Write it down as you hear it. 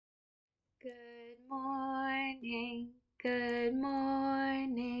morning, good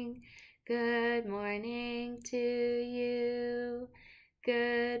morning, good morning to you.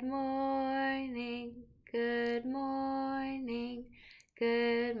 Good morning, good morning,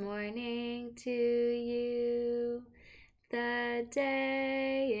 good morning to you. The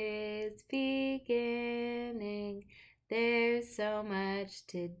day is beginning, there's so much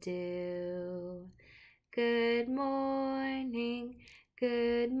to do. Good morning,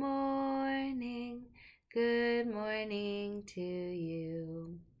 good morning, good morning to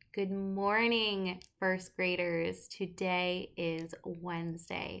you. Good morning, first graders. Today is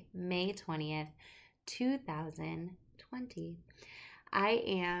Wednesday, May 20th, 2020. I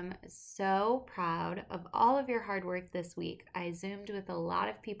am so proud of all of your hard work this week. I Zoomed with a lot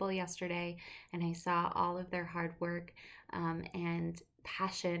of people yesterday and I saw all of their hard work and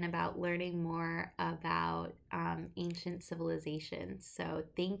passion about learning more about ancient civilizations. So,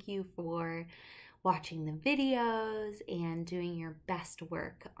 thank you for watching the videos and doing your best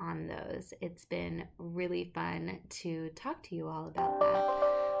work on those. It's been really fun to talk to you all about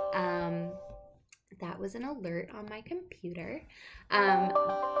that. That was an alert on my computer. Um,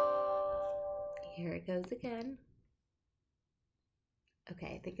 Here it goes again.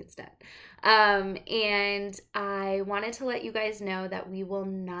 Okay, I think it's done. And I wanted to let you guys know that we will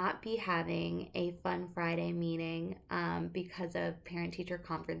not be having a Fun Friday meeting because of parent-teacher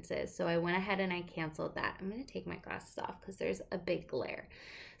conferences. So I went ahead and I canceled that. I'm going to take my glasses off because there's a big glare.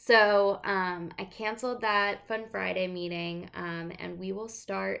 So I canceled that Fun Friday meeting and we will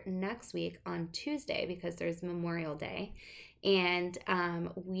start next week on Tuesday because there's Memorial Day. And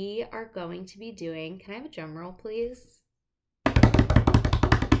we are going to be doing, can I have a drum roll, please?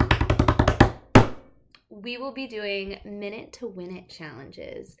 We will be doing minute to win it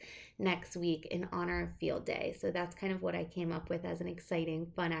challenges next week in honor of Field Day. So that's kind of what I came up with as an exciting,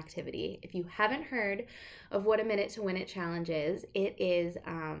 fun activity. If you haven't heard of what a minute to win it challenge is, it is,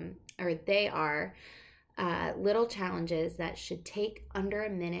 or they are little challenges that should take under a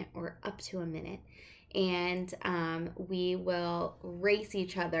minute or up to a minute. And we will race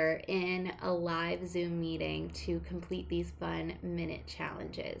each other in a live Zoom meeting to complete these fun minute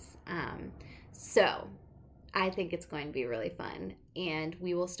challenges. So I think it's going to be really fun. And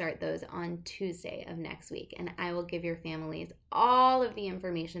we will start those on Tuesday of next week. And I will give your families all of the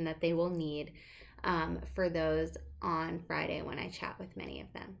information that they will need for those on Friday when I chat with many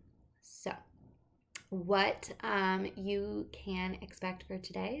of them. So, what you can expect for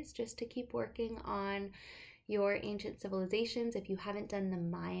today is just to keep working on your ancient civilizations. If you haven't done the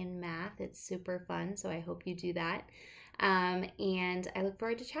Mayan math, it's super fun. So I hope you do that. And I look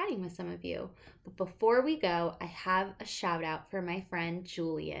forward to chatting with some of you. But before we go, I have a shout out for my friend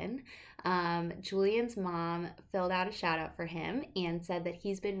Julian. Julian's mom filled out a shout out for him and said that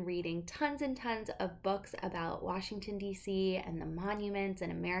he's been reading tons and tons of books about Washington, D.C. and the monuments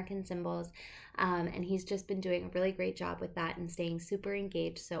and American symbols. And he's just been doing a really great job with that and staying super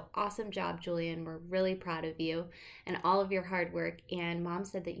engaged. So awesome job, Julian. We're really proud of you and all of your hard work. And mom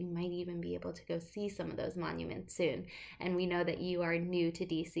said that you might even be able to go see some of those monuments soon. And we know that you are new to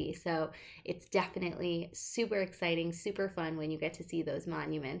DC. So it's definitely super exciting, super fun when you get to see those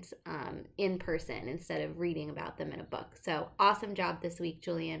monuments in person instead of reading about them in a book. So awesome job this week,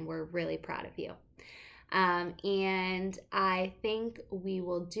 Julian. We're really proud of you. And I think we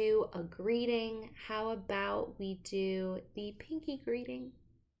will do a greeting. How about we do the pinky greeting?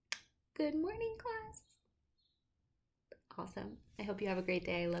 Good morning, class. Awesome. I hope you have a great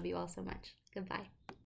day. I love you all so much. Goodbye.